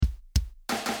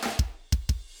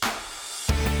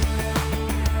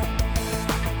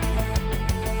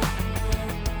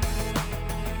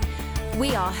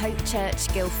are Hope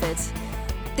Church Guildford.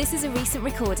 This is a recent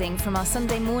recording from our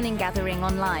Sunday morning gathering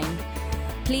online.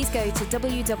 Please go to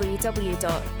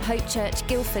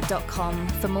www.hopechurchguildford.com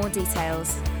for more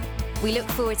details. We look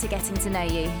forward to getting to know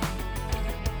you.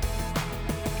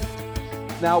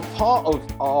 Now, part of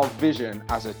our vision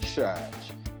as a church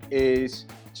is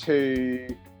to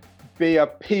be a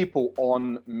people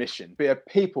on mission, be a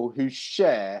people who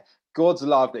share God's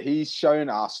love that He's shown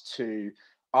us to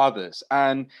others.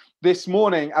 And this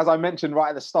morning, as I mentioned right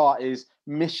at the start, is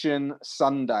Mission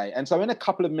Sunday. And so in a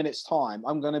couple of minutes' time,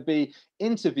 I'm going to be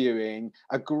interviewing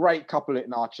a great couple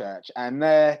in our church, and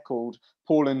they're called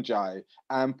Paul and Joe.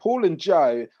 And Paul and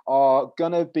Joe are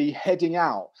going to be heading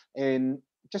out in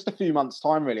just a few months'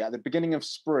 time, really, at the beginning of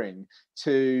spring,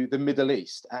 to the Middle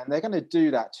East. And they're going to do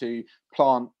that to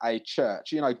plant a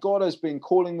church. You know, God has been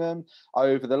calling them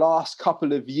over the last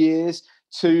couple of years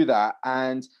to that.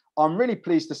 And I'm really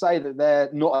pleased to say that they're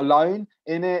not alone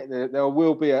in it. There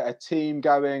will be a team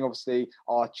going. Obviously,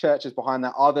 our churches behind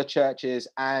that, other churches,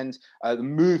 and the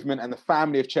movement and the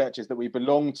family of churches that we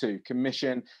belong to,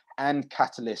 Commission and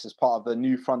Catalyst, as part of the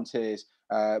New Frontiers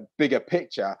bigger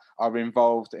picture, are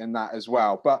involved in that as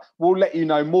well. But we'll let you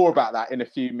know more about that in a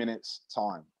few minutes'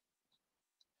 time.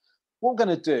 What we're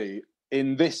going to do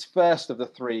in this first of the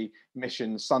 3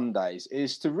 Mission Sundays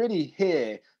is to really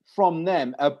hear from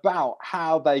them about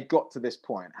how they got to this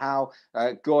point, how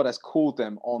God has called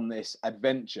them on this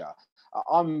adventure.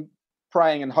 I'm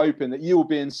praying and hoping that you will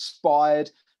be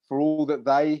inspired for all that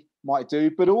they might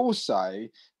do, but also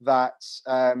that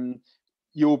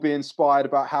you'll be inspired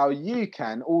about how you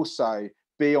can also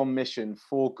be on mission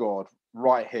for God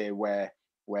right here where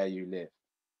you live.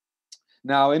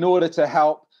 Now, in order to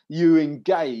help you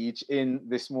engage in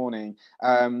this morning,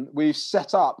 we've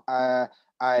set up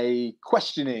a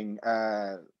questioning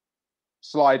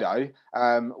Slido,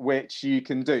 which you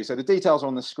can do. So the details are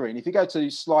on the screen. If you go to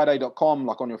slido.com,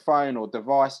 like on your phone or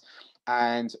device,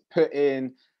 and put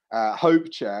in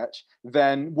Hope Church,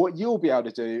 then what you'll be able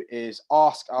to do is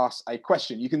ask us a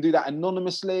question. You can do that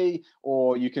anonymously,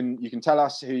 or you can tell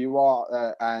us who you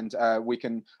are, and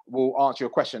we'll answer your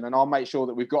question. And I'll make sure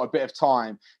that we've got a bit of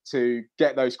time to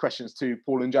get those questions to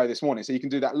Paul and Joe this morning. So you can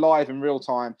do that live in real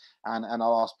time, and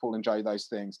I'll ask Paul and Joe those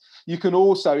things. You can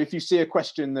also, if you see a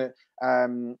question that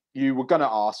you were going to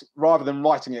ask, rather than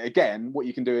writing it again, what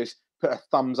you can do is put a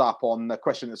thumbs up on the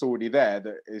question that's already there,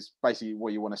 that is basically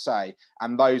what you want to say,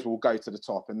 and those will go to the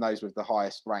top, and those with the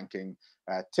highest ranking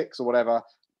ticks or whatever,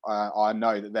 I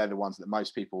know that they're the ones that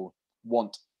most people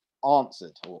want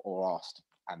answered or asked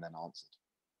and then answered.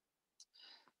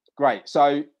 Great.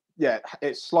 So yeah,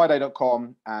 it's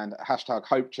slido.com and hashtag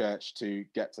Hope Church to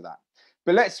get to that.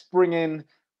 But let's bring in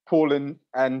Paul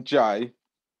and Joe.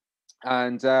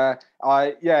 And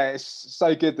it's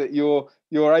so good that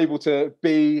you're able to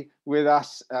be with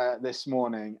us this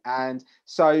morning. And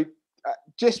so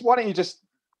just why don't you just,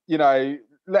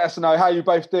 let us know how you're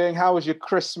both doing. How was your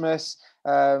Christmas?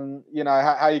 How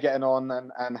are you getting on,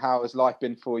 and how has life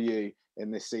been for you in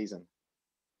this season?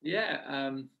 Yeah,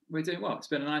 we're doing well. It's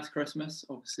been a nice Christmas,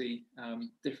 obviously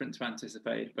different to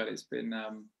anticipate, but it's been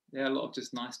a lot of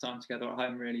just nice time together at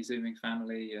home, really Zooming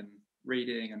family and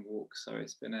reading and walks. So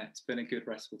it's been a good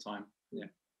restful time. Yeah.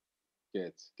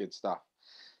 Good stuff.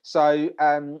 So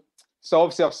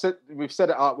obviously we've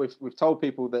set it up. We've told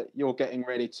people that you're getting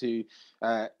ready to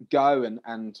go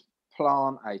and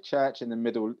plant a church in the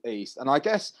Middle East. And I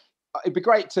guess it'd be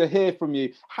great to hear from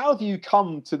you. How have you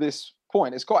come to this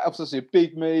point? It's quite obviously a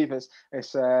big move.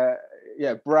 It's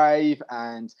brave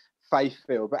and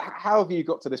faith-filled. But how have you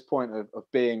got to this point of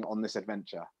being on this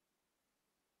adventure?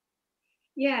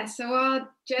 Yeah, so our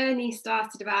journey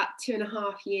started about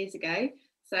 2.5 years ago.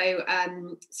 So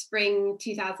spring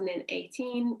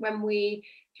 2018, when we,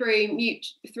 through a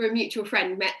mutual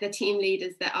friend, met the team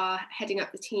leaders that are heading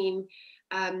up the team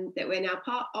that we're now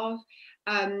part of.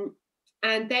 And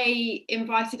they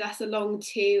invited us along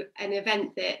to an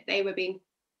event that they were being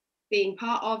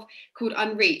part of called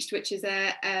Unreached, which is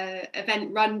a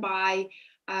event run by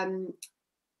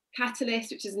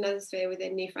Catalyst, which is another sphere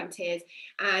within New Frontiers,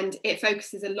 and it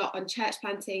focuses a lot on church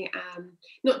planting,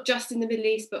 not just in the Middle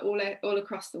East, but all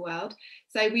across the world.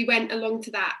 So we went along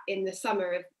to that in the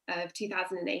summer of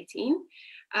 2018.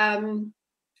 And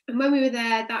when we were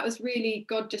there, that was really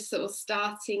God just sort of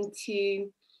starting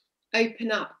to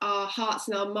open up our hearts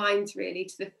and our minds really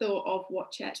to the thought of what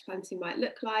church planting might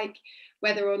look like,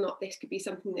 whether or not this could be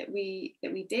something that we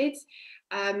did.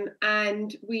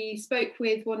 And we spoke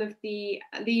with one of the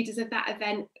leaders of that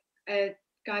event, a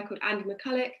guy called Andy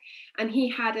McCulloch, and he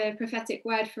had a prophetic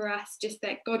word for us, just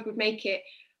that God would make it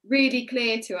really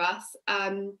clear to us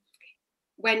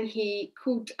when he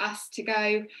called us to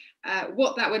go,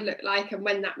 what that would look like and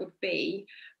when that would be.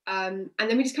 And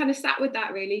then we just kind of sat with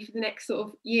that really for the next sort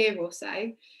of year or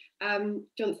so.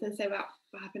 Jonathan, say about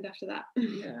what happened after that.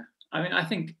 Yeah, I mean, I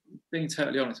think, being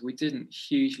totally honest, we didn't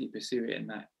hugely pursue it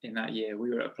in that year. We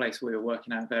were at a place where we were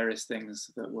working out various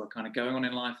things that were kind of going on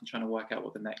in life and trying to work out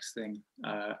what the next thing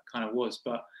kind of was.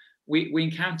 But we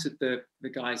encountered the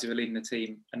guys who were leading the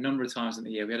team a number of times in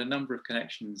the year. We had a number of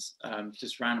connections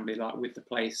just randomly, like with the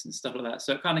place and stuff like that.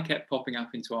 So it kind of kept popping up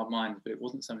into our mind, but it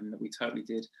wasn't something that we totally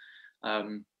did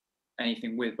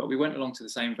anything with. But we went along to the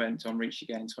same event on Reach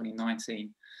again in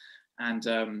 2019.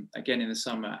 And again in the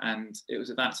summer, and it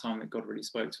was at that time that God really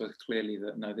spoke to us clearly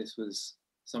that no, this was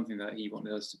something that he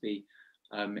wanted us to be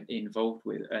involved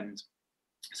with. And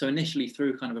so initially,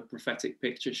 through kind of a prophetic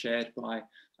picture shared by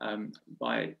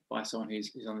someone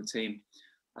who's on the team,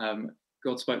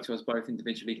 God spoke to us both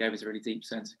individually, gave us a really deep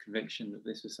sense of conviction that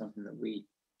this was something that we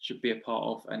should be a part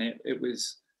of. And it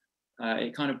was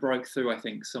it kind of broke through, I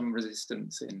think, some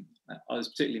resistance in us,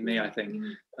 particularly me, I think,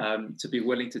 to be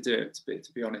willing to do it,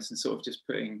 to be honest, and sort of just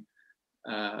putting,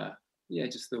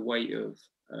 just the weight of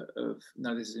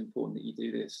no, this is important that you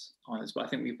do this on us. But I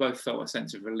think we both felt a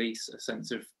sense of release, a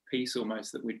sense of peace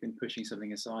almost, that we'd been pushing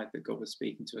something aside that God was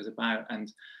speaking to us about.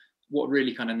 And what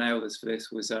really kind of nailed us for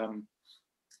this was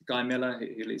Guy Miller,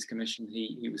 who leads Commission.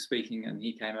 He was speaking, and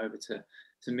he came over to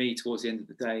me towards the end of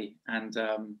the day, and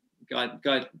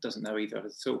Guy doesn't know either of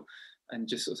us at all, and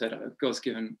just sort of said, God's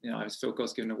given, I just feel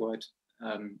God's given a word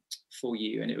for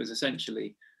you. And it was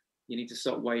essentially, you need to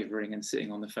stop wavering and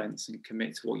sitting on the fence and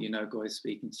commit to what you know God is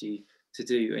speaking to you to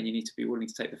do. And you need to be willing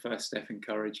to take the first step in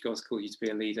courage. God's called you to be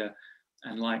a leader.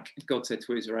 And like God said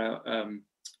to Israel,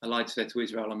 Elijah said to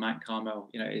Israel on Mount Carmel,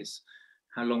 is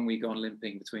how long we gone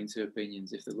limping between two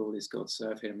opinions? If the Lord is God,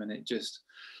 serve him. And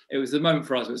it was the moment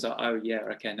for us, it was like, oh yeah,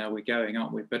 okay, now we're going,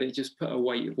 aren't we? But it just put a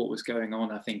weight of what was going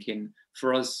on, I think,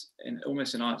 for us, in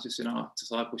our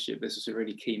discipleship, this was a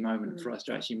really key moment for us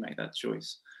to actually make that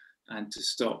choice and to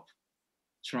stop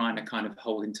trying to kind of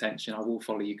hold intention. I will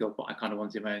follow you, God, but I kind of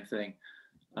want to do my own thing.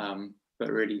 But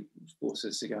really force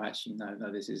us to go, actually,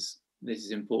 no, this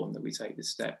is important that we take this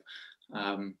step.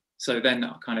 So then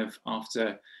kind of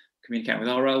after communicating with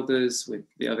our elders, with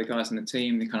the other guys on the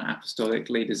team, the kind of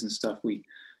apostolic leaders and stuff, we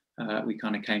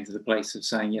kind of came to the place of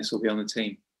saying, yes, we'll be on the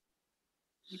team.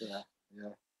 Yeah.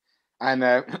 And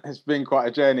it's been quite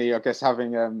a journey, I guess,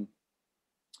 having,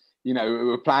 we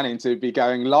were planning to be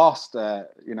going last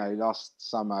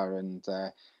summer, and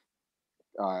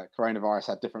coronavirus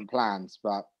had different plans,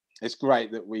 but it's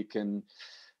great that we can,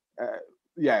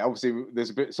 obviously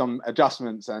there's some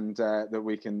adjustments, and that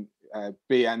we can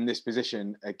be in this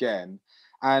position again.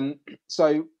 And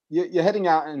so you're heading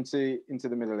out into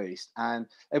the Middle East, and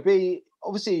it'll be,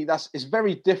 obviously it's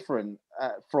very different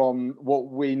from what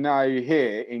we know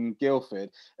here in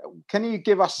Guildford. Can you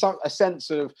give us a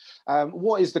sense of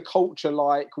what is the culture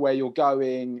like where you're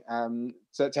going,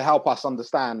 to help us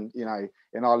understand,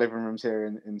 in our living rooms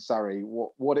here in Surrey,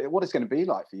 what it's going to be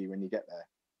like for you when you get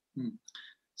there?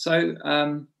 So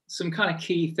some kind of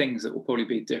key things that will probably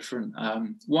be different.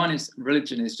 One is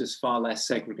religion is just far less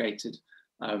segregated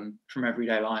from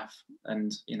everyday life,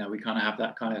 and we kind of have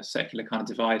that kind of secular kind of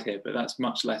divide here, but that's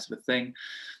much less of a thing.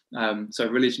 So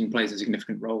religion plays a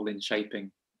significant role in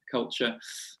shaping culture.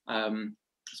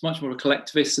 It's much more a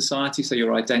collectivist society, so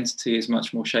your identity is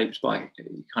much more shaped by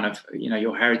kind of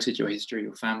your heritage, your history,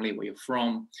 your family, where you're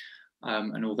from,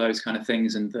 and all those kind of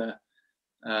things. And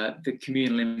the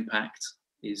communal impact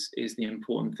is the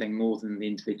important thing, more than the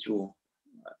individual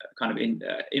kind of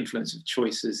influence of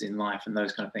choices in life and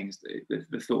those kind of things.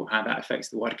 The thought of how that affects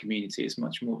the wider community is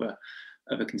much more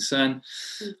of a concern.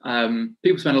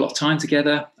 People spend a lot of time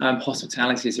together.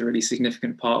 Hospitality is a really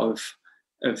significant part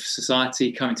of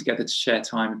society, coming together to share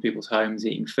time in people's homes,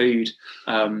 eating food.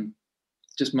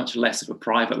 Just much less of a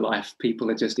private life. People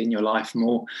are just in your life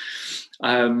more.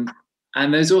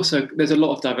 And there's a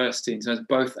lot of diversity in terms of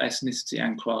both ethnicity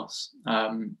and class.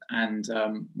 And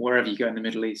wherever you go in the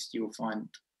Middle East, you'll find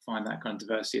that kind of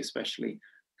diversity, especially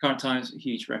current times,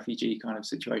 huge refugee kind of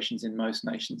situations in most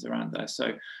nations around there.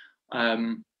 So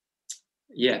there'll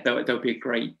be a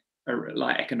great,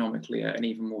 economically, an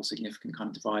even more significant kind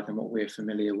of divide than what we're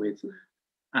familiar with.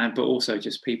 But also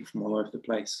just people from all over the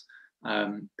place.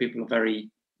 People are very,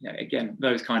 again,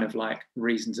 those kind of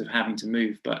reasons of having to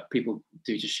move, but people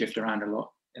do just shift around a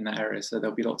lot in that area. So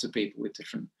there'll be lots of people with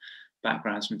different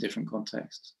backgrounds from different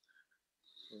contexts.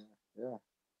 Yeah.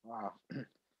 Wow.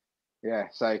 Yeah.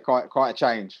 So quite a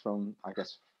change from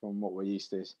what we're used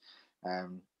to.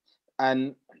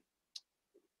 And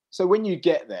so when you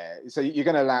get there, so you're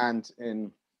going to land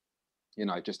in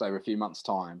just over a few months'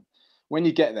 time. When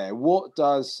you get there, what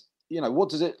does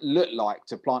it look like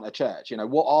to plant a church?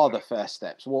 What are the first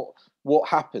steps? What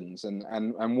happens,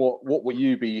 and what will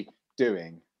you be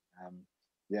doing?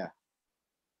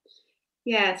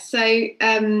 So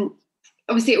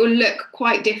obviously it will look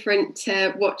quite different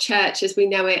to what church as we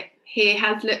know it here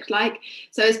has looked like.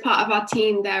 So as part of our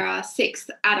team, there are 6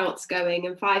 adults going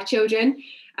and 5 children,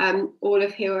 all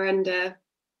of who are under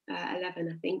 11,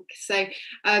 I think. So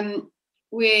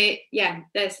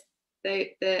there's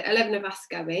the 11 of us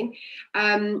going.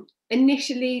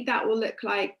 Initially, that will look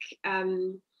like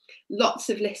lots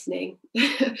of listening.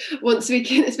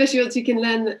 especially once we can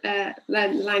learn the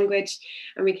language,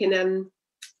 and we can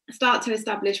start to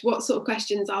establish what sort of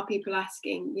questions are people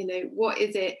asking. What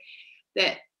is it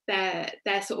that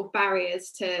their sort of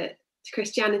barriers to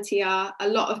Christianity are. A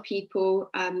lot of people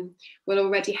will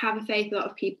already have a faith. A lot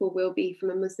of people will be from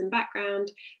a Muslim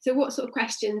background. So what sort of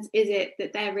questions is it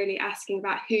that they're really asking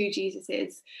about who Jesus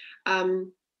is?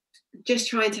 Just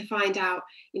trying to find out,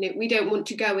 we don't want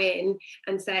to go in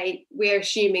and say, we're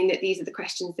assuming that these are the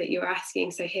questions that you're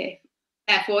asking. So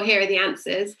therefore, here are the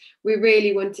answers. We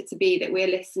really want it to be that we're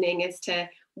listening as to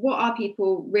what are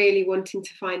people really wanting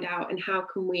to find out, and how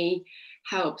can we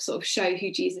help sort of show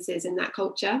who Jesus is in that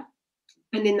culture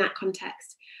and in that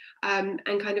context, and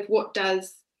kind of what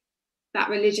does that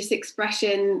religious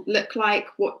expression look like?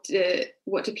 What do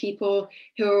people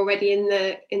who are already in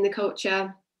the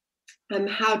culture,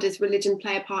 how does religion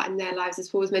play a part in their lives? As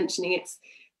Paul was mentioning,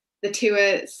 the two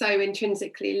are so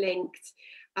intrinsically linked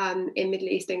in Middle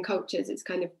Eastern cultures. It's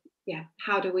kind of,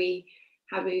 how do we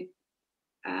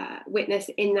witness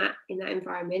in that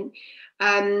environment?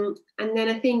 And then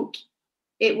I think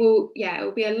it will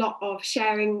be a lot of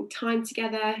sharing time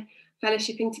together,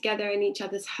 fellowshipping together in each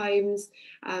other's homes,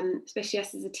 especially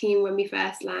us as a team when we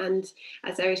first land,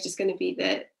 as there is just going to be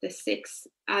the 6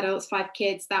 adults, 5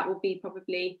 kids. That will be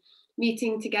probably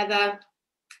meeting together,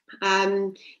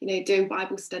 doing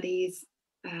Bible studies,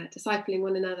 discipling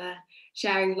one another,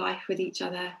 sharing life with each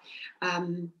other.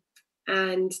 And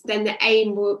then the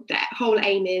whole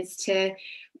aim is to,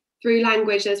 through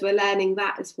language, as we're learning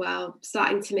that as well,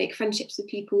 starting to make friendships with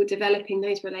people, developing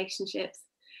those relationships,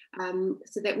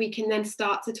 so that we can then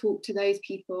start to talk to those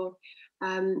people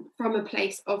from a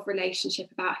place of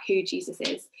relationship about who Jesus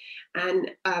is,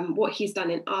 and what he's done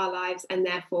in our lives, and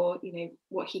therefore,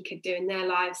 what he could do in their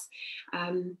lives,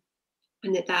 and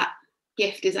that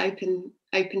gift is open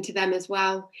to them as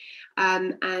well.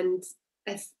 And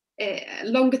a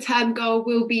longer term goal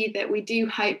will be that we do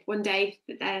hope one day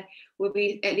that there will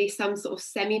be at least some sort of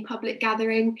semi-public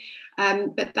gathering,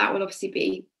 but that will obviously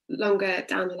be longer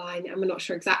down the line, and we're not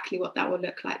sure exactly what that will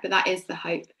look like, but that is the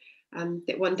hope,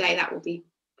 that one day that will be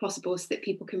possible, so that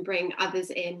people can bring others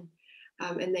in,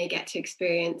 and they get to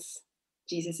experience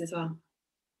Jesus as well.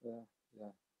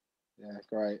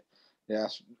 Great.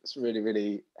 It's really,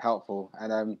 really helpful.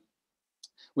 And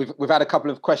we've had a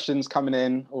couple of questions coming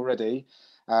in already,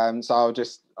 so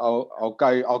I'll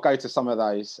go to some of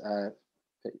those,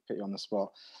 put you on the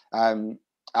spot. And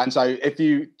so if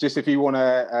you want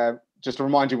to just to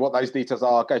remind you what those details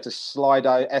are, go to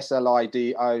Slido,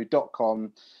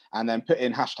 slido.com, and then put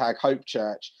in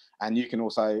 #HopeChurch, and you can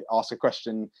also ask a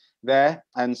question there.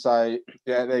 And so,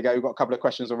 there you go. We've got a couple of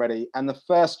questions already. And the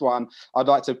first one I'd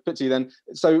like to put to you then,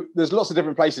 so there's lots of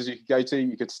different places you could go to.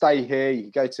 You could stay here, you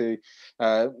could go to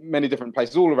many different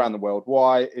places all around the world.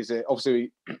 Why is it,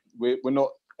 obviously, we're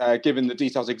not given the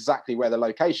details exactly where the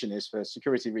location is for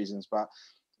security reasons, but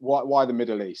why the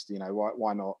Middle East?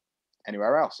 Why not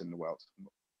anywhere else in the world?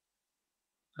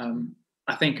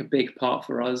 I think a big part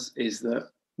for us is that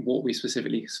what we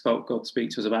specifically felt God speak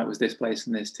to us about was this place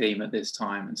and this team at this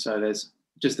time. And so there's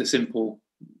just the simple,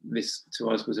 this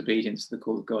to us was obedience to the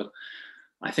call of God.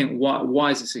 I think why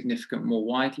is it significant more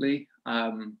widely?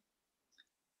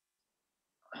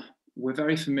 We're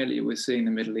very familiar with seeing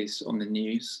the Middle East on the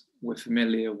news. We're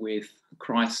familiar with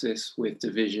crisis, with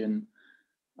division,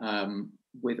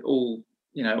 with all,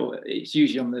 it's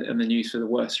usually on the news for the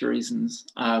worst reasons.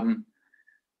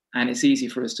 And it's easy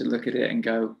for us to look at it and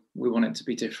go, we want it to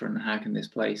be different. How can this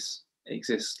place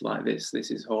exist like this?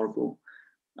 This is horrible.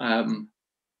 The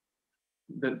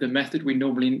method we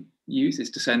normally use is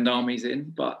to send armies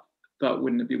in, but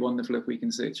wouldn't it be wonderful if we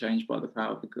can see it changed by the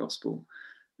power of the gospel?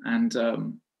 And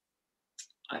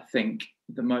I think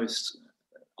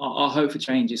our hope for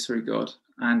change is through God,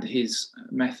 and his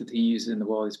method he uses in the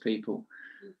world is people.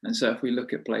 And so if we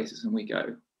look at places and we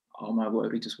go, oh my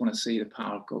word, we just want to see the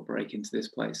power of God break into this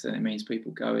place, then it means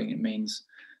people going. It means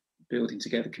building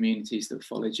together communities that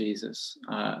follow Jesus,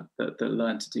 that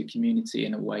learn to do community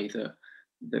in a way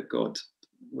that God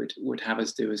would have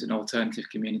us do as an alternative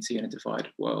community in a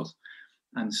divided world.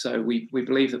 And so we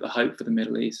believe that the hope for the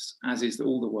Middle East, as is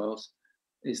all the world,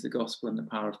 is the gospel and the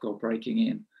power of God breaking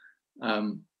in.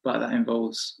 But that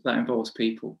involves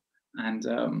people. And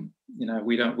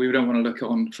we don't want to look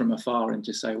on from afar and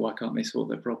just say, why can't they sort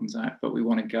their problems out? But we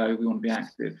want to go, we want to be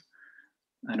active,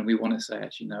 and we want to say,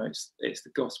 actually, no, it's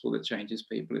the gospel that changes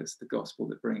people. It's the gospel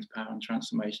that brings power and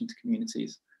transformation to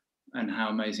communities. And how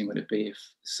amazing would it be if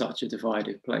such a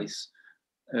divided place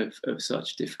of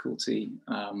such difficulty,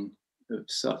 of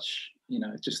such,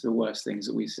 just the worst things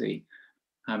that we see,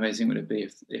 how amazing would it be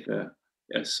if a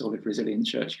solid, resilient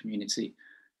church community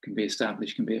can be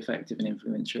established, can be effective and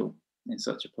influential in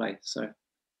such a place. So,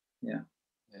 yeah,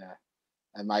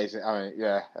 amazing.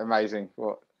 Amazing.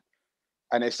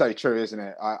 And it's so true, isn't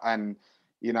it?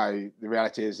 The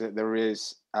reality is that there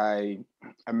is a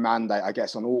mandate, I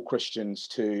guess, on all Christians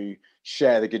to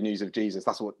share the good news of Jesus.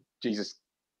 That's what Jesus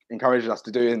encourages us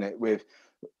to do, isn't it,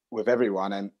 with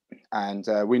everyone. And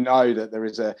we know that there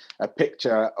is a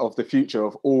picture of the future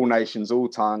of all nations, all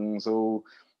tongues, all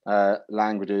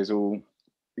languages, all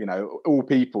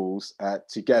peoples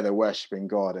together worshiping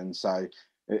God. And so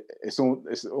it's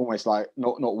almost like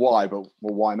not why, but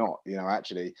well, why not?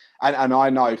 Actually, and I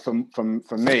know from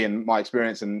me and my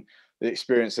experience and the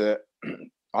experience that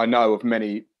I know of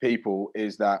many people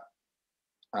is that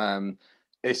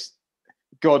it's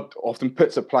God often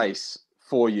puts a place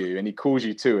for you and He calls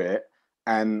you to it,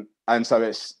 and so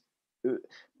it's,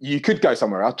 you could go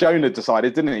somewhere else. Jonah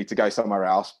decided, didn't he, to go somewhere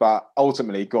else, but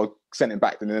ultimately God sent him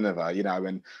back to Nineveh.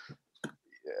 And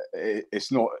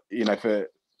it's not,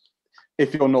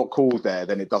 if you're not called there,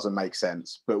 then it doesn't make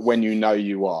sense. But when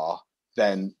you are,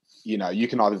 then you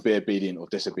can either be obedient or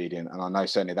disobedient. And I know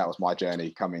certainly that was my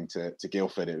journey coming to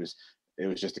Guildford. It was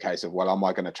just a case of, well, am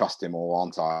I going to trust Him or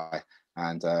aren't I?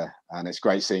 And it's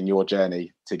great seeing your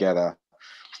journey together.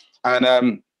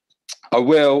 And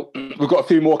we've got a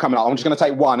few more coming up. I'm just going to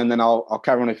take one and then I'll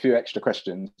carry on a few extra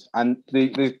questions. And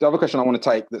the other question I want to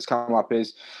take that's come up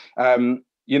is,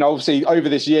 obviously over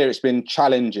this year it's been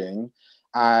challenging,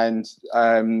 and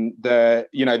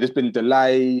there's been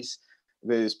delays,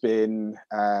 there's been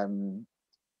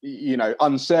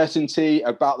uncertainty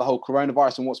about the whole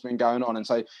coronavirus and what's been going on. And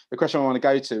so the question I want to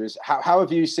go to is, how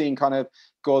have you seen kind of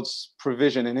God's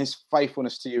provision and His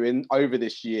faithfulness to you over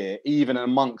this year, even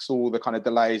amongst all the kind of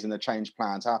delays and the change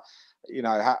plans? How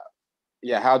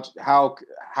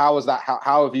was that?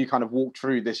 How have you kind of walked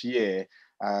through this year?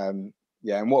 And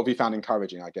what have you found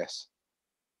encouraging, I guess?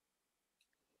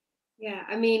 Yeah,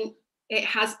 I mean, it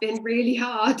has been really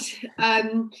hard.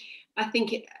 I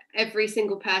think every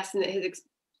single person that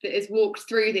has walked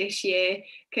through this year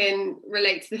can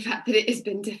relate to the fact that it has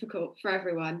been difficult for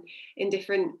everyone in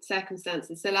different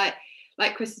circumstances. So like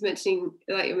Chris was mentioning,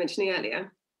 like you were mentioning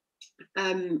earlier,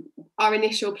 our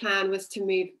initial plan was to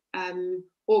move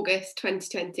August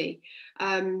 2020.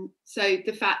 So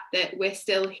the fact that we're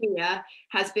still here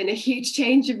has been a huge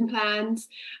change in plans.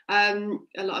 A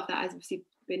lot of that has obviously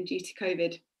been due to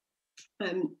COVID.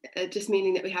 Just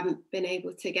meaning that we haven't been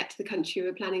able to get to the country we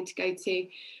were planning to go to.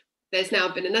 There's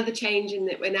now been another change in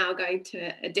that we're now going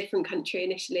to a different country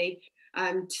initially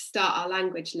to start our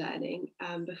language learning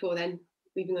before then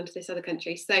moving on to this other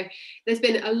country. So there's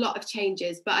been a lot of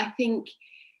changes, but I think,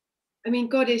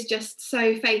 God is just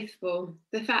so faithful.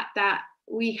 The fact that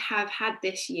we have had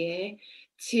this year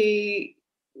to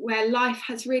where life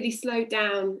has really slowed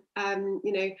down.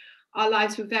 Our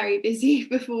lives were very busy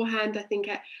beforehand. I think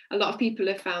a lot of people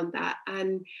have found that.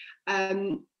 And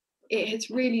it has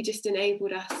really just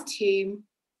enabled us to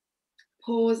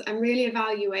pause and really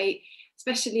evaluate,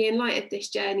 especially in light of this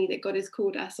journey that God has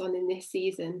called us on in this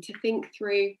season, to think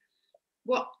through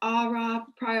what are our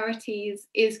priorities?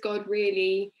 Is God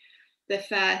really the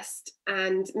first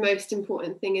and most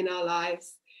important thing in our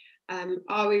lives?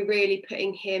 Are we really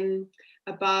putting Him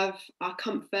above our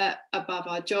comfort, above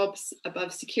our jobs,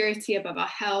 above security, above our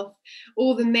health,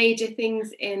 all the major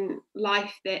things in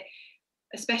life that,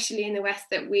 especially in the West,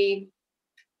 that we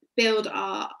build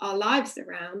our lives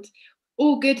around?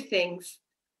 All good things,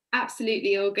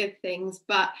 absolutely all good things.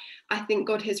 But I think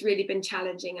God has really been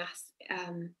challenging us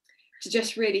to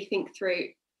just really think through,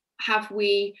 have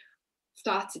we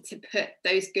started to put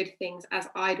those good things as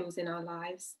idols in our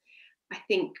lives? I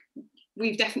think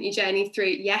we've definitely journeyed through,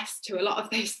 yes, to a lot of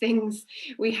those things.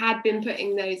 We had been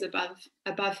putting those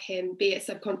above Him, be it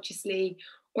subconsciously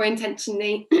or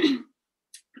intentionally.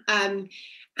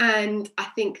 And I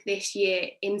think this year,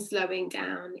 in slowing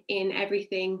down, in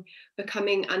everything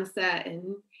becoming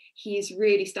uncertain, He's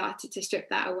really started to strip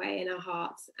that away in our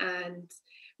hearts and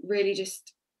really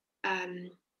just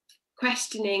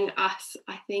questioning us,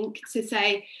 I think, to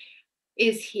say,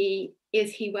 is he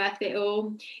worth it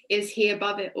all? Is he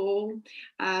above it all?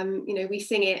 We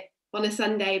sing it on a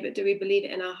Sunday, but do we believe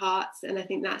it in our hearts? And I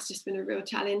think that's just been a real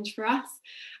challenge for us.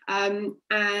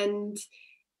 And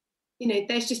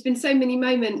there's just been so many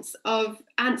moments of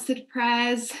answered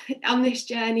prayers on this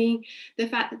journey. The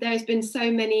fact that there has been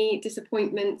so many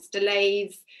disappointments,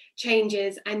 delays,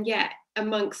 changes, and yet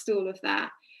amongst all of that,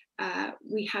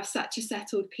 we have such a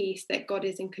settled peace that God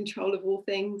is in control of all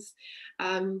things,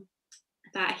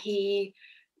 that he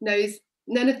knows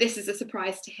none of this is a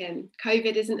surprise to him.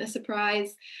 COVID isn't a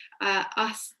surprise.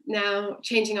 Us now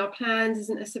changing our plans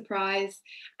isn't a surprise.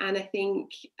 And I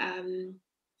think,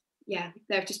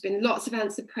 there have just been lots of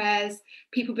answered prayers,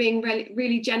 people being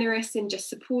really generous in just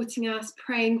supporting us,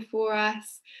 praying for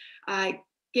us,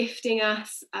 gifting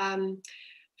us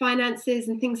finances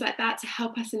and things like that to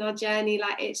help us in our journey.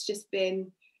 Like, it's just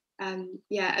been,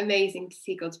 amazing to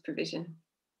see God's provision.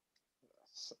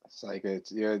 So good.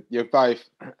 You're both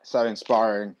so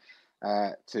inspiring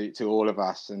to all of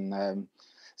us. And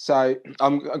so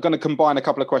I'm going to combine a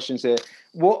couple of questions here.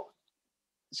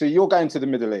 So you're going to the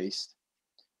Middle East.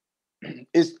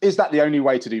 Is that the only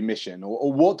way to do mission,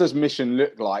 or what does mission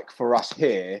look like for us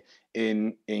here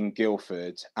in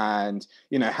Guildford? And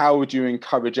how would you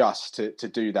encourage us to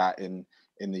do that in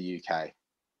the UK?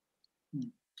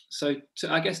 So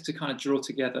I guess to kind of draw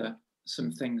together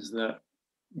some things that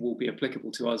will be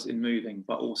applicable to us in moving,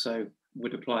 but also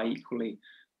would apply equally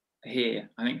here.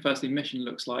 I think firstly, mission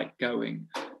looks like going.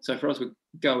 So for us, we're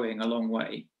going a long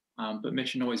way, but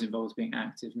mission always involves being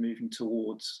active, moving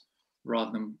towards,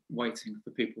 rather than waiting for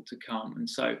people to come. And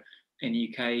so in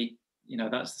UK,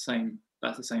 that's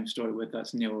the same story with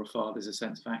that's near or far. There's a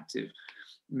sense of active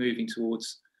moving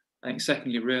towards. I think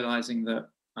secondly, realizing that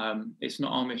it's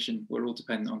not our mission. We're all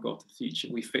dependent on God for the future.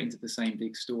 We fit into the same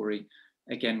big story.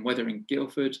 Again, whether in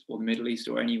Guildford or the Middle East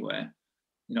or anywhere,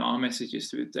 our message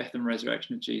is through the death and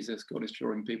resurrection of Jesus, God is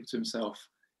drawing people to himself.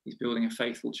 He's building a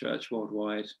faithful church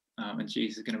worldwide, and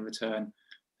Jesus is going to return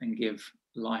and give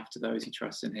life to those who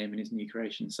trust in him and his new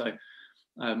creation. So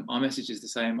our message is the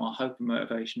same. Our hope and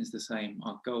motivation is the same.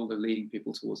 Our goal of leading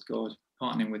people towards God,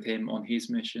 partnering with him on his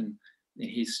mission, in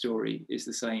his story, is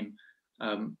the same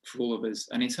for all of us.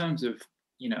 And in terms of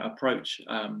approach,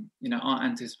 our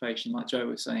anticipation, like Joe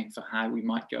was saying, for how we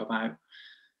might go about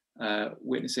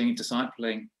witnessing and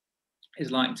discipling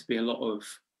is likely to be a lot of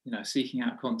seeking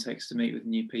out context to meet with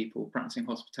new people, practicing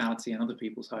hospitality in other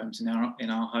people's homes, in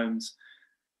our homes,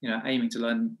 aiming to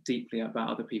learn deeply about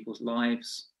other people's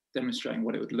lives, demonstrating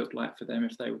what it would look like for them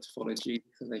if they were to follow Jesus,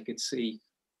 so they could see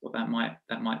what that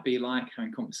might be like,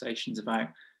 having conversations about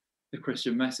the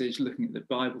Christian message, looking at the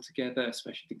Bible together,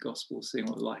 especially the Gospel, seeing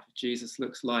what the life of Jesus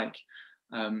looks like,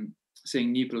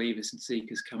 seeing new believers and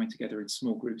seekers coming together in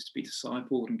small groups to be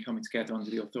discipled and coming together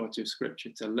under the authority of Scripture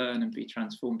to learn and be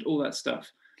transformed. All that stuff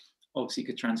obviously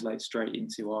could translate straight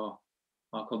into our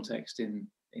context in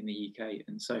the UK.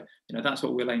 And so, that's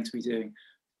what we'll aim to be doing,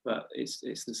 but it's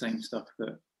the same stuff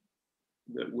that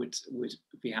would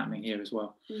be happening here as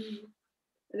well. Mm-hmm.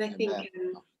 And I think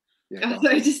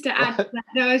just to add to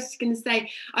that, I was just going to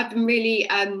say, I've been really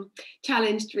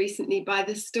challenged recently by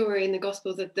the story in the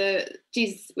Gospels of the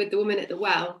Jesus with the woman at the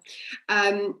well,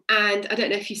 and I don't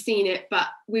know if you've seen it, but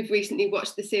we've recently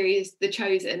watched the series The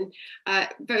Chosen.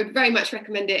 Very, very much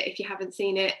recommend it if you haven't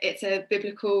seen it. It's a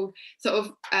biblical sort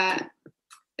of a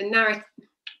narrative.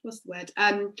 What's the word?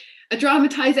 A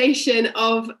dramatization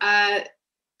of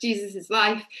Jesus's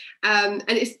life, and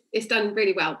it's done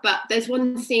really well. But there's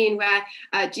one scene where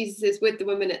Jesus is with the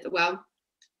woman at the well,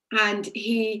 and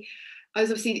I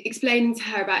was obviously explaining to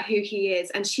her about who he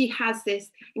is, and she has this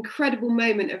incredible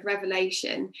moment of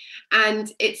revelation,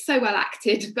 and it's so well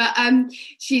acted, but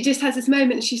she just has this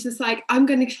moment and she's just like, I'm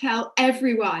going to tell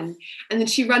everyone, and then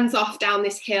she runs off down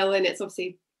this hill, and it's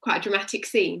obviously quite a dramatic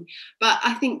scene, but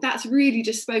I think that's really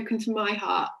just spoken to my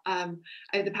heart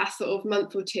over the past sort of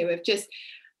month or two of just,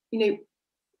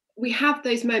 we have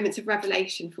those moments of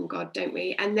revelation from God, don't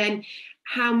we? And then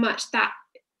how much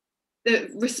the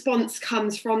response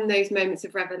comes from those moments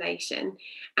of revelation.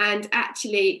 And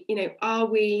actually, are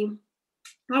we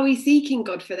seeking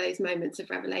God for those moments of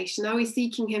revelation? Are we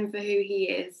seeking him for who he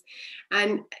is?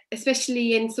 And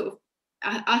especially in sort of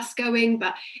us going,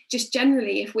 but just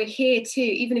generally, if we're here too,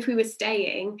 even if we were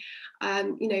staying,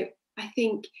 I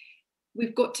think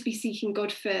we've got to be seeking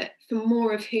God for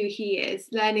more of who he is,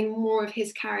 learning more of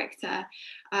his character,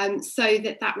 so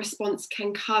that response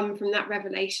can come from that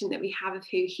revelation that we have of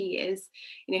who he is.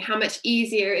 How much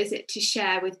easier is it to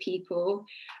share with people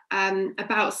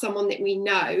about someone that we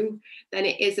know than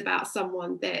it is about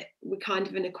someone that we're kind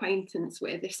of an acquaintance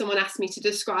with. If someone asked me to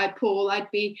describe Paul,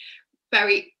 I'd be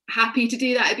very happy to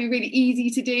do that. It'd be really easy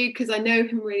to do because I know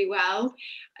him really well.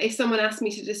 If someone asked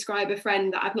me to describe a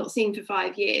friend that I've not seen for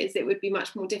 5 years, it would be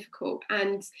much more difficult.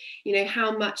 And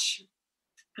how much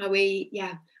are we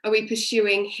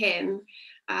pursuing him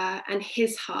and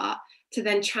his heart to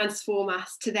then transform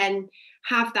us, to then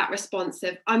have that response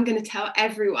of, I'm going to tell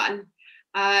everyone.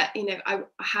 I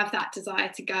have that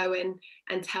desire to go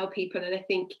and tell people. And I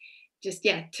think just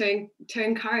to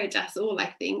encourage us all,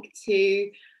 I think,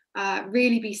 to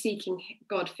really be seeking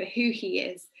God for who he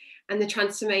is, and the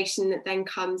transformation that then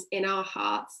comes in our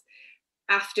hearts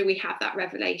after we have that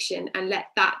revelation, and let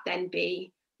that then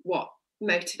be what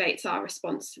motivates our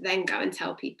response to then go and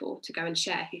tell people, to go and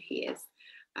share who he is,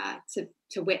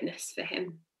 to witness for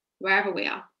him wherever we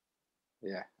are.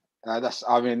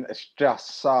 It's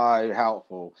just so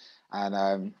helpful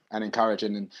and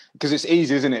encouraging, and because it's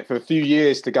easy, isn't it, for a few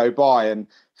years to go by and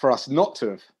for us not to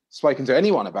have spoken to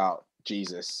anyone about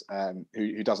Jesus,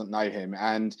 who doesn't know him,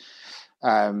 and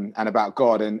about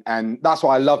God, and that's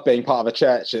why I love being part of a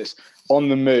church that's on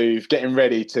the move, getting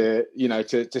ready to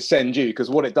send you,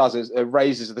 because what it does is it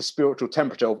raises the spiritual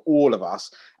temperature of all of us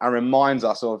and reminds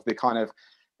us of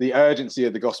the urgency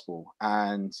of the gospel,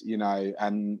 and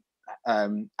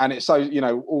it's so,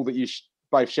 all that you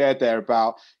both shared there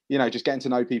about, just getting to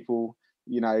know people,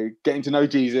 getting to know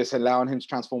Jesus, allowing him to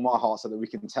transform our hearts so that we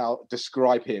can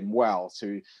describe him well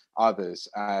to others,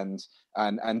 and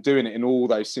doing it in all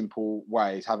those simple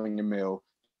ways, having a meal,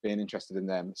 being interested in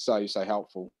them. So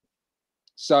helpful.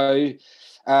 So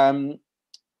I'll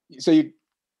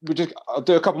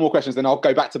do a couple more questions, then I'll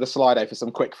go back to the Slido for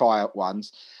some quick fire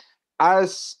ones.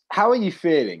 How are you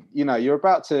feeling? You're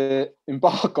about to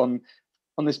embark on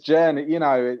this journey.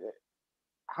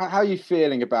 How are you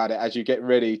feeling about it as you get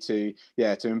ready to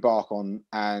embark on,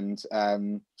 and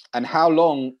how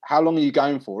long are you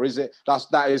going for?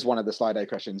 That is one of the Slido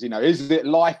questions. Is it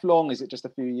lifelong? Is it just a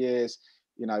few years?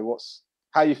 How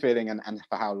are you feeling, and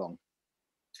for how long?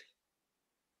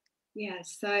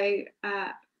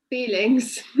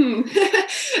 Feelings.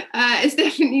 It's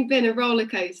definitely been a roller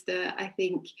coaster. I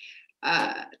think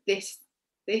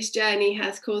this journey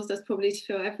has caused us probably to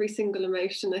feel every single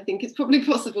emotion I think it's probably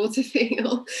possible to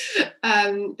feel.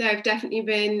 There have definitely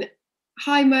been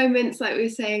high moments, like we were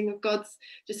saying, of God's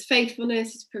just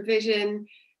faithfulness, his provision,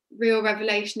 real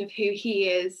revelation of who he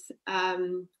is,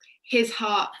 his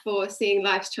heart for seeing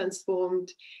lives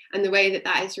transformed, and the way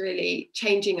that is really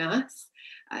changing us.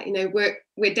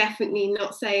 We're definitely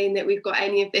not saying that we've got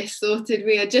any of this sorted.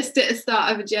 We are just at the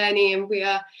start of a journey, and we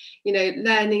are,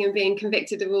 learning and being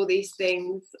convicted of all these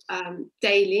things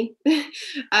daily.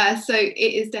 So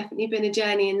it has definitely been a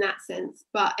journey in that sense,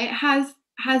 but it has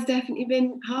definitely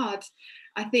been hard.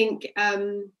 I think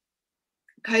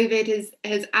COVID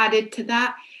has added to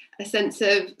that, a sense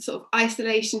of sort of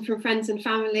isolation from friends and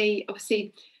family.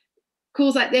 Obviously,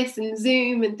 calls like this and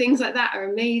Zoom and things like that are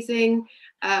amazing.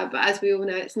 But as we all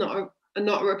know, it's not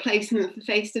a replacement for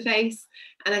face-to-face.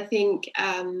 And I think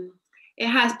it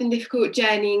has been difficult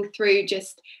journeying through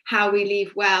just how we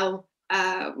leave well,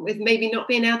 with maybe not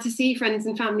being able to see friends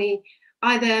and family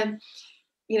either,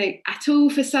 at all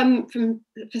for some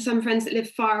friends that live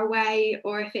far away,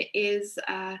 or if it is,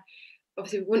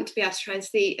 obviously we want to be able to try and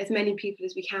see as many people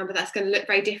as we can, but that's going to look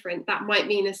very different. That might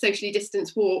mean a socially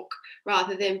distanced walk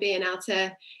rather than being able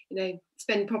to,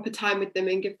 spend proper time with them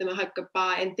and give them a hug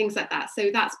goodbye and things like that.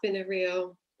 So that's been a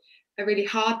really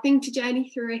hard thing to journey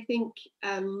through, I think.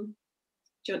 Do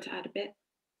you want to add a bit?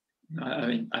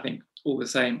 I think all the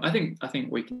same. I think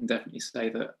we can definitely say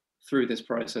that through this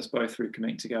process, both through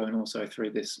Committing to Go and also through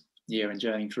this year and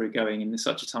journeying through going in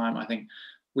such a time, I think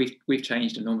we've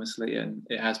changed enormously, and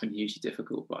it has been hugely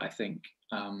difficult. But I think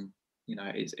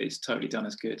it's totally done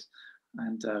us good,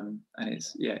 and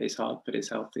it's hard, but it's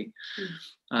healthy.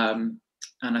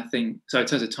 And I think so. In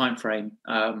terms of time frame,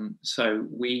 so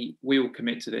we will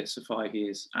commit to this for 5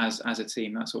 years as a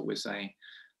team. That's what we're saying,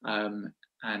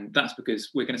 and that's because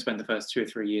we're going to spend the first 2 or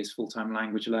 3 years full-time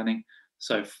language learning.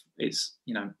 So it's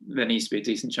there needs to be a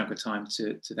decent chunk of time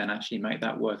to then actually make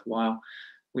that worthwhile.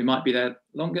 We might be there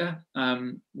longer.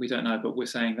 We don't know, but we're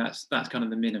saying that's kind of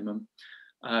the minimum.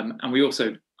 And we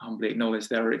also humbly acknowledge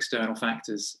there are external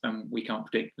factors, and we can't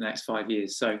predict the next 5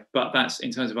 years. So, but that's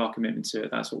in terms of our commitment to it.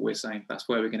 That's what we're saying. That's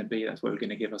where we're going to be. That's where we're going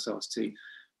to give ourselves to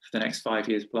for the next 5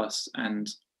 years plus. And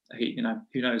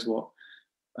who knows what?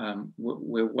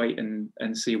 We'll wait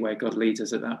and see where God leads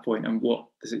us at that point, and what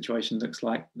the situation looks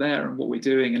like there, and what we're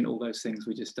doing, and all those things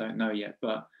we just don't know yet.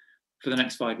 But for the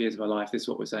next 5 years of our life, this is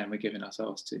what we're saying we're giving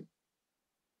ourselves to.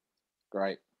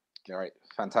 Great,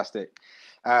 fantastic.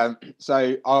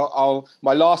 So I'll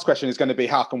my last question is going to be,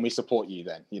 how can we support you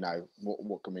then? You know,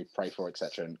 what can we pray for,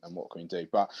 etc., and what can we do?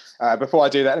 But before I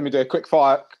do that, let me do a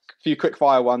few quick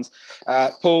fire ones.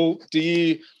 Paul, do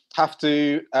you have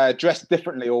to dress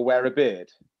differently or wear a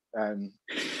beard?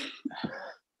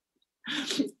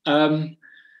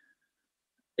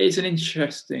 It's an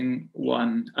interesting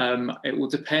one. It will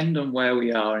depend on where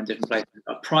we are in different places.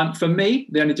 For me,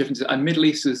 the only difference is Middle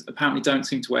Easters apparently don't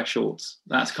seem to wear shorts.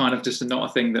 That's kind of just not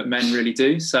a thing that men really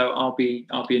do. So I'll be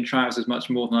in trousers much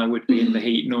more than I would be in the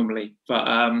heat normally. But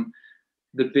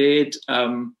the beard,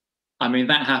 I mean,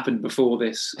 that happened before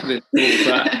this but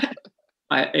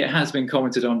it has been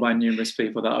commented on by numerous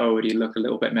people that I already look a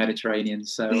little bit Mediterranean.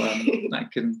 So that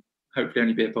can hopefully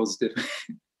only be a positive.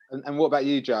 And what about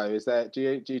you, Joe?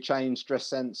 Do you change dress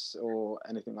sense or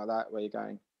anything like that where you're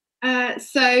going?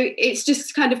 So it's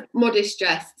just kind of modest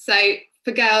dress. So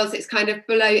for girls, it's kind of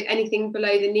anything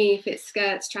below the knee, if it's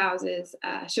skirts, trousers,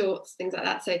 shorts, things like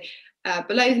that. So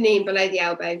below the knee and below the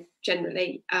elbow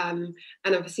generally, and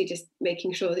obviously just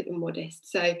making sure that you're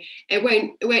modest. So it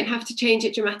won't have to change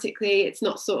it dramatically. It's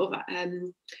not sort of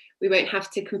we won't have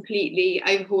to completely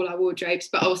overhaul our wardrobes,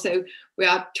 but also we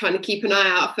are trying to keep an eye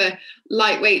out for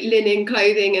lightweight linen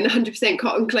clothing and 100%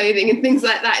 cotton clothing and things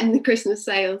like that in the Christmas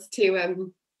sales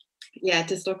to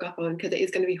stock up on, because it is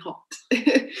going to be hot.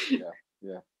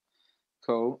 Yeah.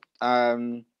 Cool.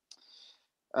 Another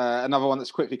one that's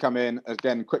quickly come in,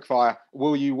 again, quick fire.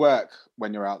 Will you work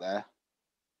when you're out there?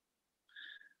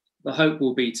 The hope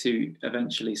will be to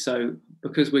eventually. So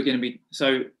because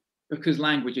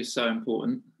language is so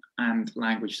important, and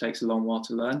language takes a long while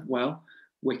to learn, well,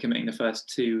 we're committing the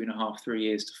first 2.5-3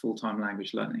 years to full-time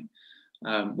language learning,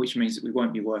 which means that we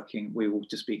won't be working. We will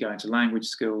just be going to language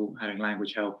school, having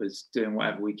language helpers, doing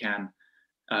whatever we can.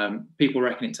 People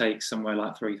reckon it takes somewhere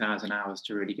like 3,000 hours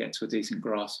to really get to a decent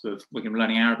grasp of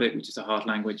learning Arabic, which is a hard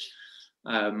language.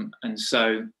 And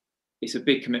so it's a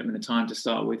big commitment of time to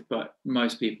start with, but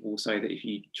most people will say that if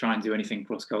you try and do anything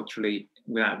cross-culturally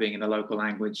without being in the local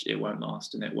language, it won't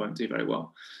last and it won't do very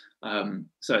well.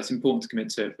 So it's important to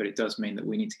commit to it, but it does mean that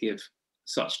we need to give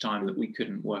such time that we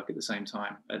couldn't work at the same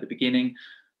time at the beginning.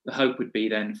 The hope would be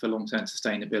then for long-term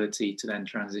sustainability to then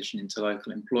transition into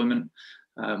local employment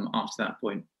after that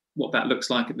point. What that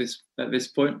looks like at this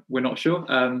point, we're not sure.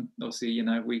 Obviously,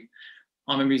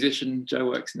 I'm a musician. Joe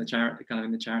works in the charity kind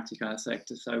of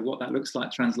sector. So what that looks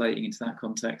like translating into that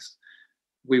context,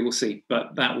 we will see.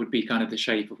 But that would be kind of the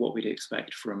shape of what we'd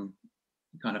expect from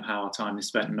kind of how our time is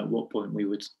spent and at what point we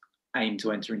would aim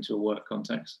to enter into a work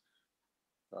context.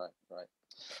 Right.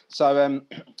 So I'm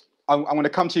going to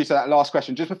come to you to that last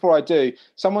question. Just before I do,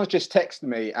 someone's just texted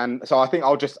me, and so I think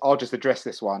I'll just address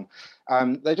this one.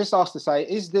 They just asked to say,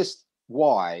 is this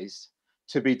wise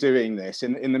to be doing this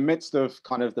in the midst of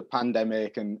kind of the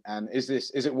pandemic, and is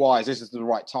it wise? Is this the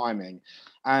right timing?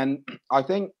 And I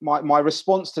think my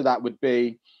response to that would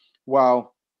be,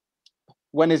 well,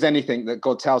 when is anything that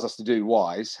God tells us to do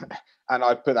wise? And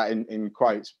I put that in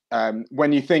quotes.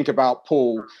 When you think about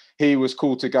Paul, he was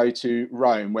called to go to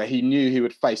Rome, where he knew he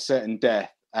would face certain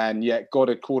death, and yet God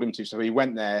had called him to. So he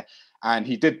went there, and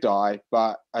he did die,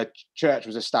 but a church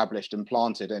was established and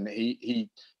planted, and he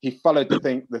followed the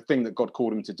thing that God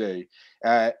called him to do.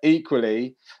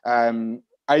 Equally,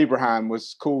 Abraham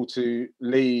was called to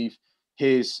leave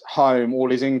his home,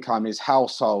 all his income, his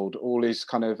household, all his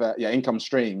kind of income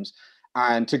streams,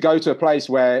 and to go to a place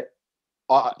where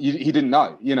he didn't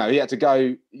know. He had to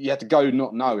go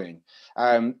not knowing.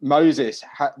 Moses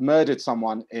murdered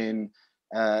someone in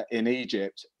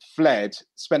Egypt, fled,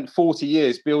 spent 40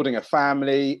 years building a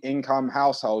family, income,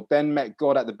 household, then met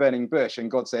God at the burning bush,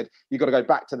 and God said, you've got to go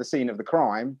back to the scene of the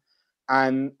crime,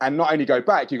 and not only go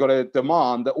back, you've got to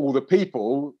demand that all the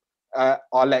people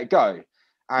are let go.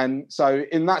 And so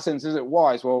in that sense, is it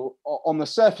wise? Well, on the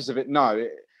surface of it, no.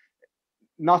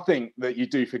 Nothing that you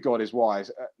do for God is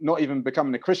wise. Not even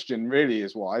becoming a Christian really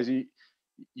is wise. You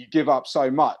give up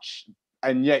so much,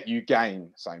 and yet you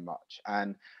gain so much.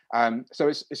 And so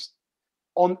it's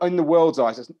in the world's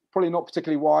eyes, it's probably not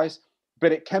particularly wise,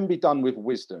 but it can be done with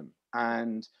wisdom.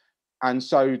 And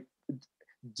so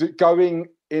going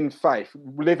in faith,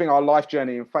 living our life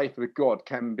journey in faith with God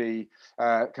can be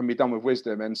done with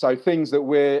wisdom. And so things that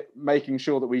we're making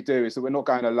sure that we do is that we're not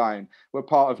going alone. We're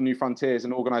part of New Frontiers,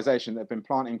 an organisation that have been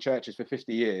planting churches for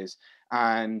 50 years.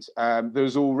 And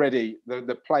there's already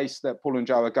the place that Paul and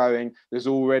Joe are going. There's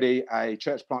already a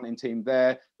church planting team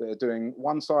there that are doing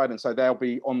one side, and so they'll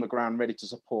be on the ground ready to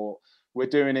support. We're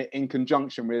doing it in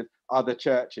conjunction with other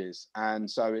churches. And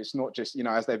so it's not just,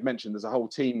 as they've mentioned, there's a whole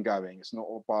team going. It's not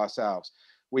all by ourselves.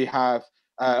 We have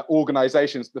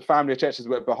organisations, the family of churches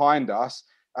that were behind us,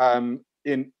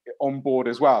 on board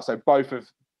as well. So both of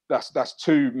that's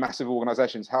two massive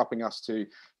organisations helping us to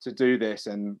do this,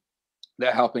 and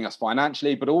they're helping us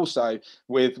financially, but also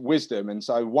with wisdom. And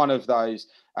so one of those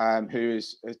who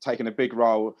has taken a big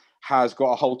role has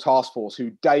got a whole task force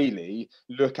who daily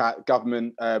look at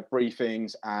government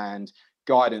briefings and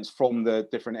guidance from the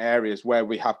different areas where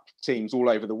we have teams all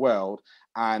over the world,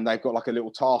 and they've got like a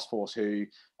little task force who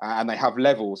and they have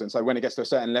levels, and so when it gets to a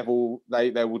certain level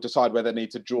they will decide whether they need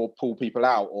to pull people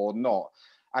out or not.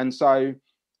 And so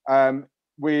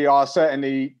we are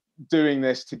certainly doing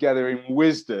this together in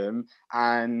wisdom,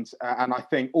 and I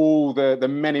think all the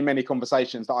many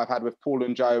conversations that I've had with Paul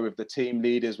and Joe, with the team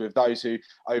leaders, with those who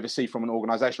oversee from an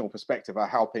organizational perspective, are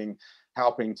helping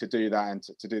to do that and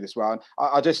to do this well. And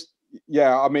I just,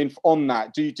 I mean, on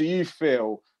that, do you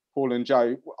feel, Paul and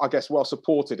Joe, I guess, well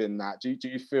supported in that? Do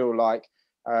you feel like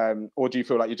or do you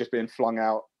feel like you're just being flung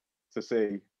out to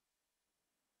sea?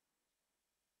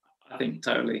 I think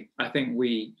totally. I think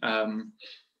we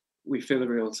feel a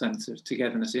real sense of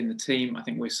togetherness in the team. I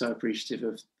think we're so appreciative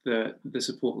of the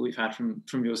support that we've had from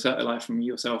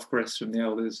yourself, Chris, from the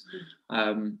elders,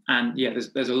 and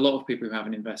there's a lot of people who have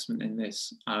an investment in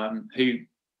this, who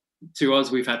to us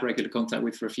we've had regular contact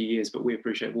with for a few years, but we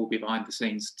appreciate will be behind the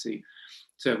scenes to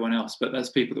everyone else. But there's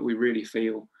people that we really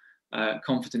feel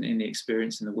confident in the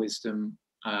experience and the wisdom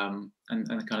and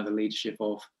the kind of the leadership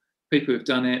of people who've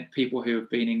done it, people who have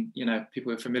been in,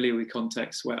 people who are familiar with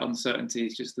contexts where uncertainty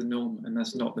is just the norm, and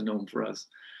that's not the norm for us.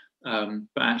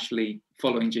 But actually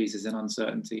following Jesus in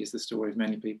uncertainty is the story of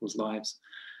many people's lives.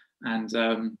 And,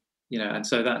 and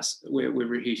so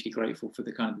we're hugely grateful for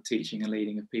the kind of the teaching and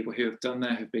leading of people who have done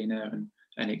that, who've been there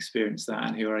and experienced that,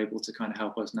 and who are able to kind of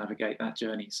help us navigate that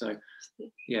journey. So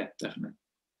yeah, definitely.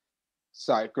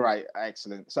 So great,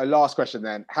 excellent. So last question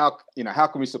then: how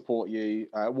can we support you?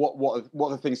 What are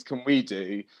the things can we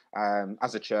do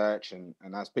as a church and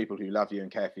as people who love you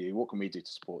and care for you? What can we do to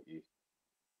support you?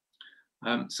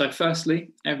 So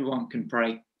firstly, everyone can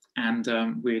pray, and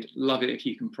we'd love it if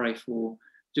you can pray for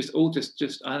just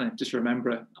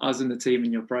remember us and the team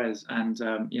in your prayers. And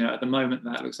at the moment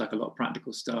that looks like a lot of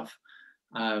practical stuff,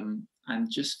 and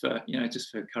just for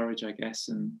courage, I guess,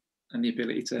 and the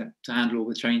ability to handle all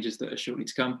the changes that are shortly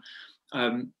to come.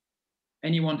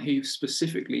 Anyone who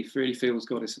specifically really feels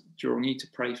God is drawing you to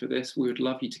pray for this, we would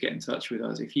love you to get in touch with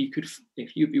us. If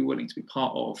you'd be willing to be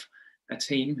part of a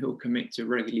team who will commit to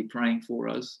regularly praying for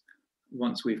us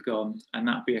once we've gone, and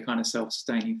that'd be a kind of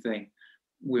self-sustaining thing,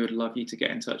 we would love you to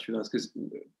get in touch with us, because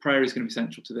prayer is going to be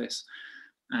central to this,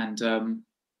 and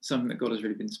something that God has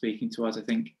really been speaking to us, I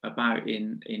think, about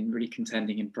in really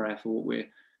contending in prayer for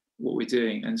what we're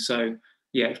doing. And so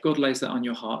if God lays that on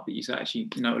your heart, that you say,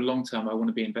 actually, long term I want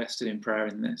to be invested in prayer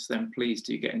in this, then please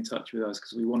do get in touch with us,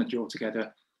 because we want to draw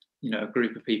together a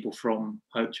group of people from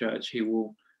Hope Church who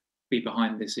will be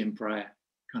behind this in prayer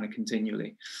kind of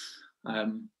continually.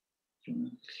 And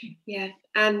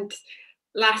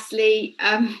lastly,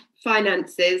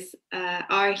 finances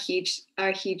are a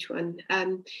huge one.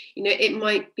 It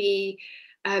might be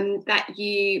that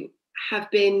you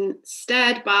have been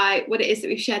stirred by what it is that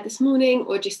we've shared this morning,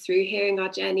 or just through hearing our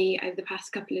journey over the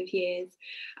past couple of years.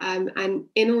 And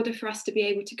in order for us to be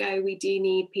able to go, we do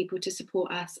need people to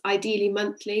support us, ideally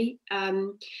monthly.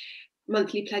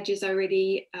 Monthly pledges are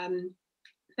really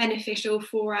beneficial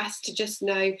for us to just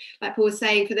know, like Paul was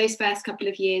saying, for those first couple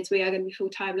of years, we are going to be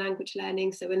full-time language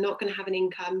learning, so we're not going to have an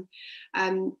income.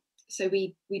 So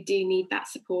we do need that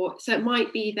support. So it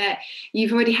might be that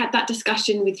you've already had that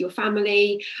discussion with your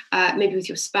family, maybe with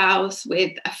your spouse,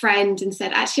 with a friend, and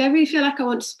said, actually, I really feel like I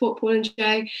want to support Paul and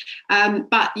Joe,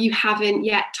 but you haven't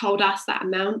yet told us that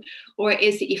amount. Or it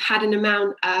is that you've had an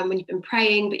amount when you've been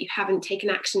praying, but you haven't taken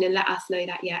action and let us know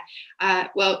that yet.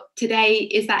 Well, today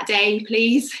is that day,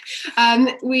 please.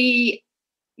 We're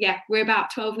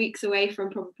about 12 weeks away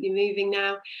from probably moving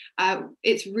now.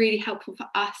 It's really helpful for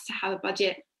us to have a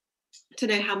budget, to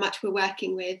know how much we're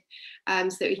working with,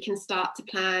 so that we can start to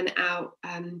plan out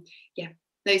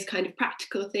those kind of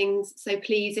practical things. So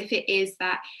please, if it is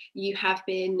that you have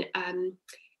been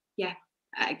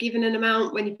given an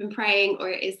amount when you've been praying, or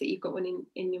it is that you've got one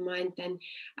in your mind, then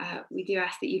we do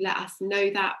ask that you let us know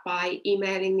that by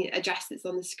emailing the address that's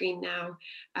on the screen now,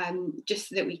 just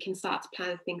so that we can start to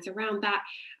plan things around that.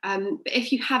 But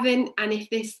if you haven't, and if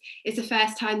this is the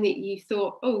first time that you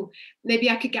thought, oh, maybe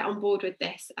I could get on board with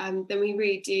this, then we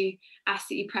really do ask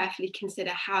that you prayerfully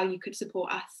consider how you could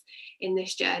support us in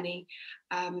this journey.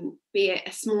 Be it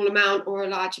a small amount or a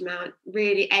large amount,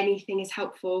 really anything is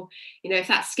helpful. If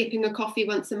that's skipping a coffee coffee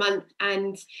once a month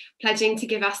and pledging to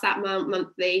give us that amount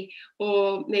monthly,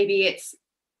 or maybe it's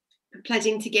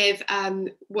pledging to give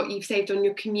what you've saved on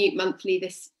your commute monthly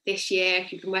this year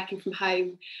if you've been working from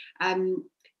home.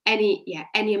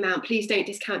 Any amount. Please don't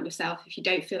discount yourself if you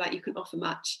don't feel like you can offer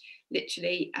much.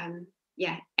 Literally,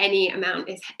 any amount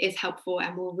is helpful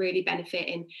and will really benefit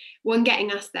in one,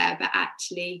 getting us there, but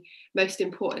actually most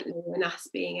importantly in us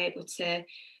being able to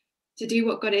do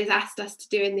what God has asked us to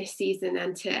do in this season,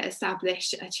 and to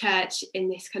establish a church in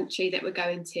this country that we're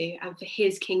going to, and for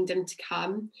his kingdom to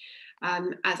come,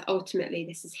 as ultimately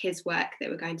this is his work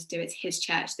that we're going to do. It's his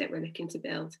church that we're looking to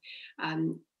build.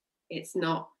 It's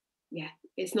not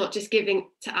just giving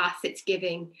to us, it's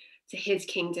giving to his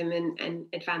kingdom and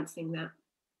advancing that.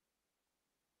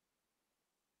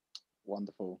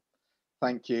 Wonderful.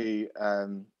 Thank you.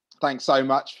 Thanks so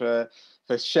much for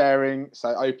sharing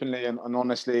so openly and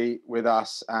honestly with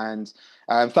us. And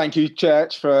thank you,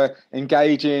 church, for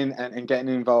engaging and getting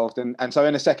involved. And so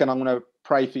in a second, I'm going to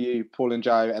pray for you, Paul and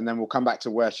Joe, and then we'll come back to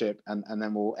worship and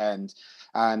then we'll end.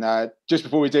 And just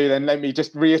before we do, then let me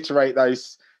just reiterate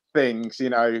those things.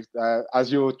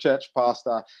 As your church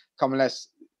pastor, come and let's,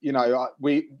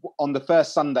 we on the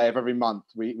first Sunday of every month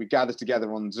we gather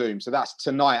together on Zoom. So that's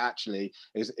tonight actually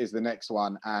is the next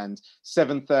one, and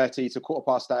 7:30 to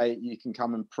 8:15 you can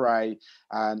come and pray,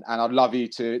 and I'd love you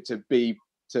to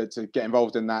get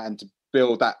involved in that and to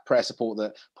build that prayer support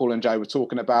that Paul and Joe were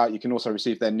talking about. You can also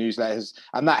receive their newsletters,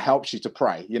 and that helps you to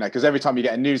pray, because every time you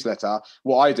get a newsletter,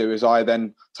 what I do is I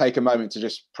then take a moment to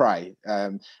just pray,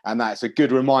 and that's a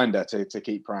good reminder to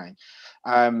keep praying.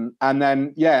 And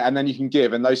then you can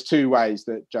give, and those two ways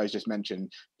that Joe's just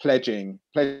mentioned, pledging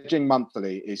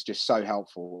monthly is just so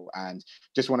helpful, and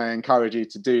just want to encourage you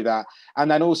to do that.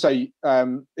 And then also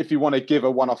if you want to give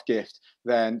a one-off gift,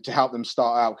 then to help them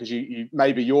start out, because you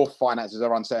maybe your finances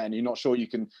are uncertain, you're not sure you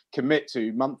can commit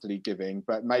to monthly giving,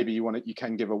 but maybe you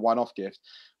can give a one-off gift,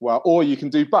 or you can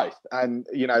do both, and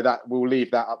that we'll leave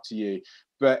that up to you.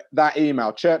 But that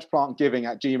email,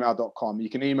 churchplantgiving@gmail.com, you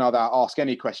can email that, ask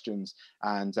any questions,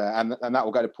 and that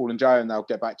will go to Paul and Joe, and they'll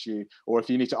get back to you. Or if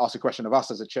you need to ask a question of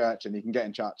us as a church, and you can get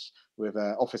in touch with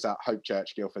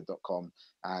office@hopechurchguildford.com,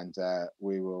 and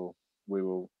we will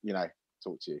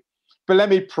talk to you. But let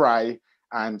me pray,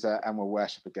 and we'll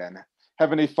worship again.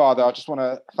 Heavenly Father, I just want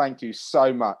to thank you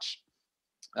so much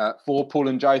for Paul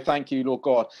and Joe. Thank you, Lord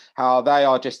God, how they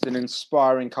are just an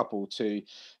inspiring couple to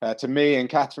me and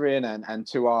Catherine and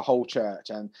to our whole church.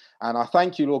 And I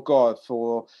thank you, Lord God,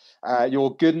 for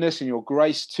your goodness and your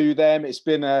grace to them. It's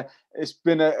been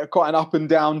quite an up and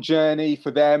down journey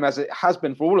for them, as it has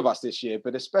been for all of us this year,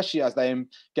 but especially as they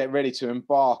get ready to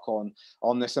embark on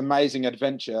this amazing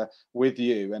adventure with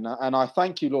you. And I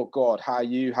thank you, Lord God, how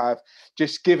you have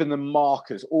just given them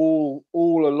markers all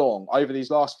along over these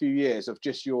last few years of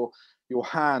just your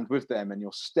hand with them and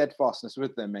your steadfastness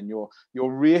with them, and you're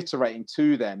reiterating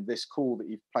to them this call that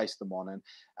you've placed them on.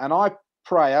 And I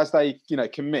pray as they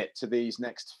commit to these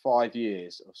next 5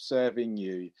 years of serving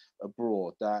you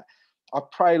abroad, that I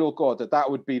pray, Lord God,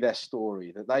 that would be their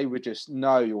story, that they would just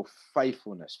know your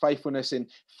faithfulness in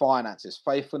finances,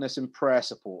 faithfulness in prayer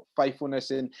support,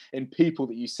 faithfulness in people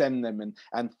that you send them,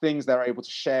 and things they're able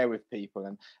to share with people.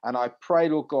 And I pray,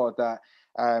 Lord God, that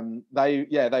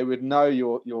they would know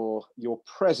your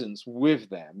presence with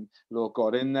them, Lord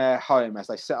God, in their home as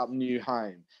they set up new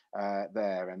home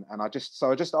there. And I just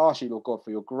ask you, Lord God,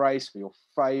 for your grace, for your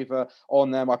favor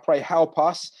on them. I pray, help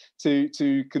us to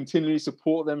continually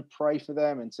support them, pray for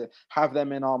them, and to have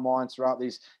them in our minds throughout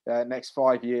these next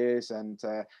 5 years. And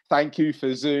thank you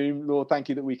for Zoom, Lord. Thank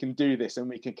you that we can do this and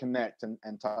we can connect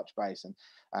and touch base.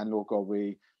 And Lord God,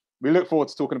 we look forward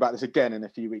to talking about this again in a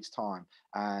few weeks' time,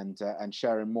 and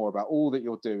sharing more about all that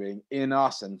you're doing in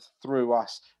us and through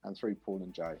Paul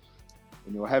and Joe.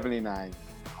 In your heavenly name,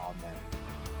 amen.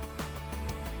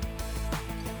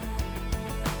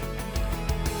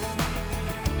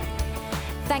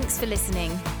 Thanks for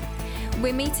listening.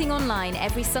 We're meeting online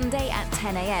every Sunday at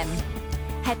 10 a.m.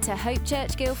 Head to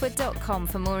hopechurchguildford.com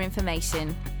for more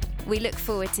information. We look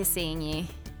forward to seeing you.